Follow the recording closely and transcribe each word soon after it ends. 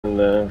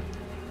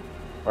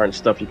aren't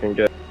stuff you can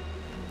get.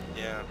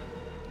 Yeah,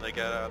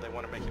 they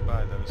want to make you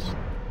buy those.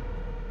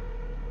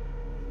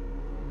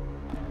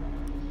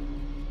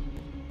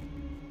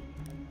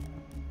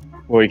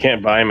 Well, you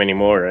can't buy them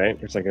anymore, right?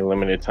 It's like a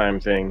limited time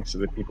thing, so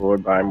that people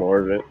would buy more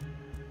of it.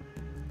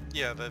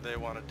 Yeah, they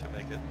wanted to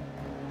make it.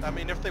 I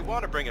mean, if they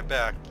want to bring it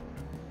back,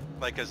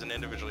 like as an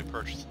individually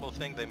purchasable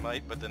thing, they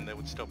might, but then they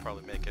would still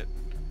probably make it.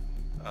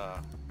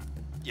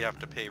 You have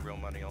to pay real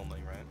money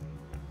only, right?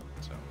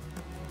 So.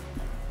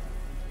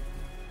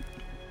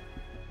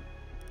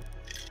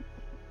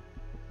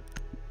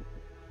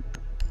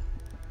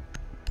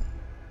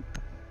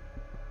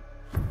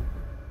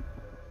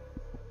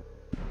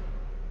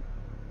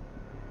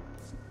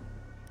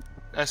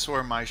 I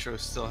swear my show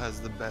still has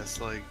the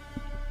best, like,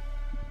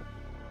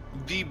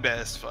 the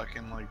best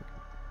fucking,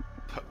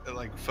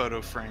 like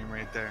photo frame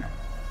right there.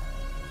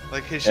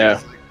 Like, his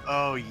shit's like,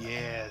 oh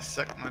yeah,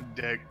 suck my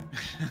dick.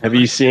 Have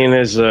you seen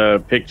his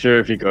picture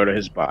if you go to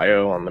his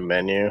bio on the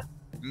menu?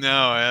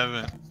 No, I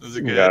haven't. Is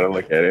it good? You gotta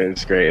look at it,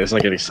 it's great. It's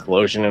like an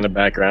explosion in the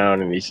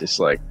background, and he's just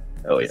like,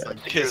 hell yeah.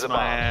 Like, kiss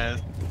my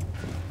ass.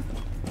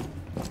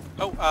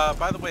 Oh,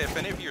 by the way, if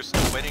any of you are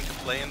still waiting to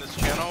play in this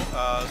channel,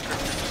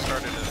 Drifter just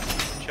started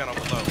a channel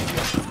below.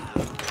 So,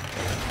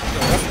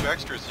 a few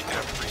extras you can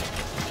have free.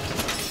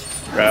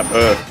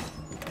 Crappa.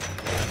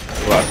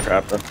 Lost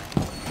Crappa.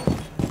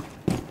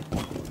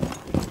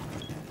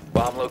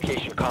 Bomb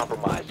location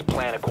compromised.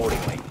 Plan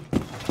accordingly.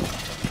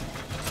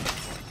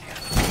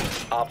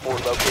 Op 4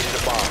 located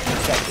a bomb.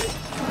 Protect it.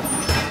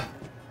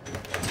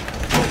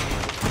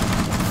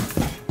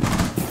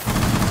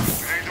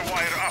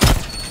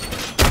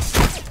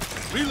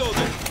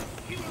 Reloading.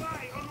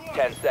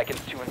 10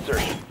 seconds to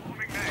insertion.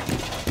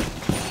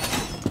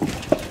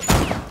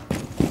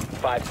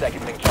 5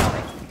 seconds and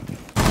counting.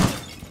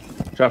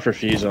 Drop for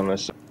fees on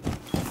this.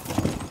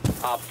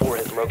 Op 4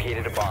 has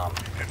located a bomb.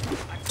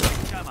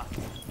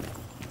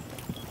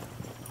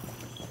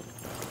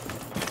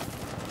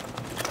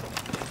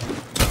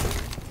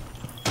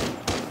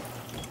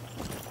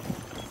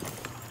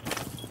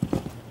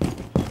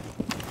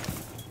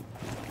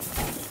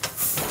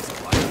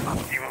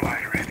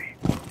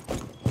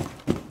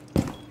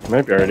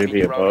 Might already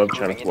be above,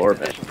 trying to floor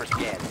it.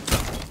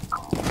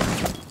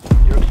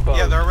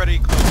 Yeah, they're already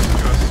close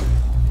to us.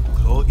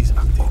 Claw is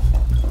active.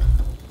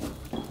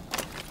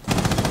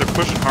 They're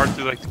pushing hard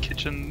through like the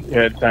kitchen.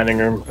 Yeah, dining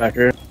room back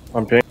here.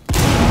 On ping.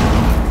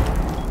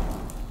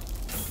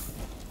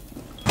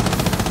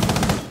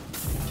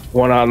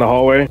 One out in the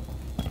hallway.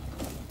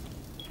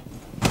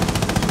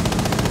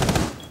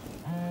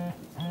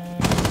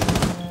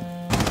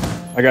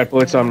 I got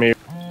bullets on me.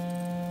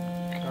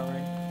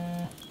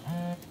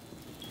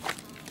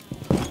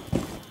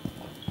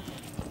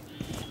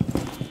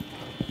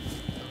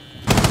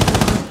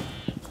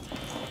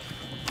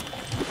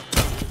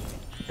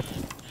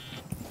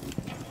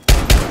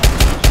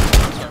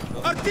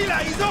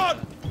 He's on!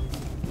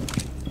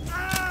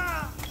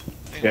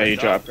 Yeah, you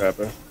dropped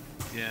Crappa.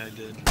 Yeah, I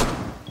did.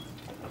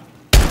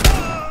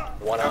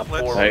 One Op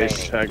 4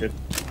 Nice, remaining. good.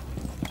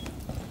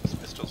 This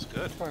pistol's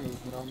good.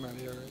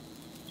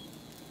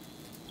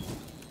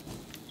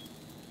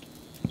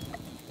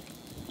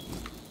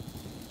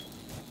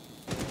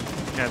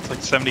 Yeah, it's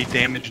like 70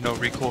 damage, no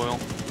recoil.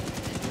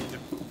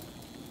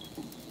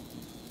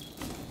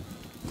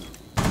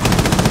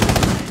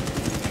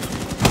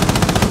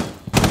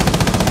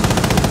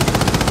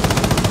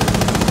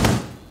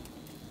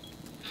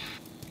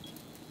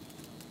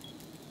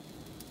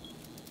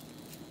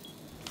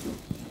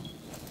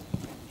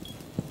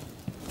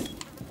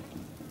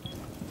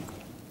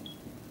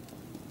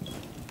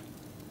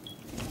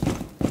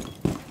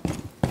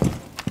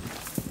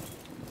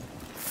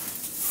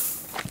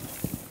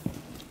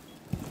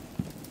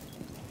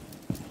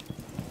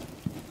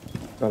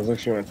 Sounds like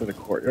she went to the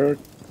courtyard.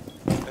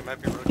 They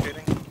might be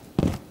rotating.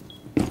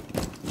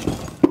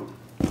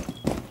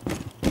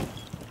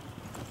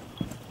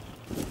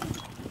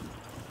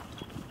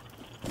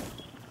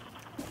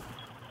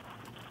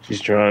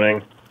 She's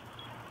drowning.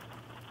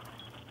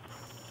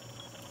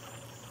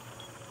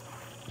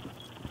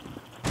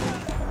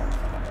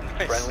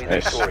 Friendly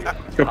Nice. victorious.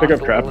 Let's go pick up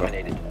Hostile Crappa.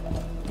 eliminated.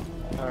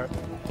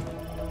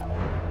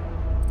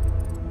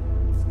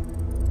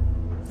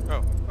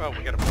 Oh,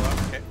 we gotta pull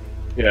out. Okay.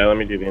 Yeah, let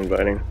me do the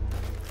inviting.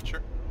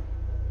 Sure.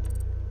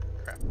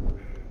 Crap.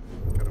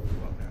 Gotta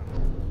pull out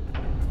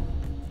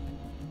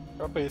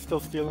now. Are you still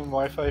stealing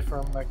Wi-Fi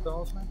from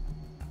McDonald's, man?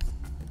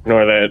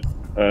 Ignore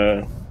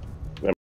that.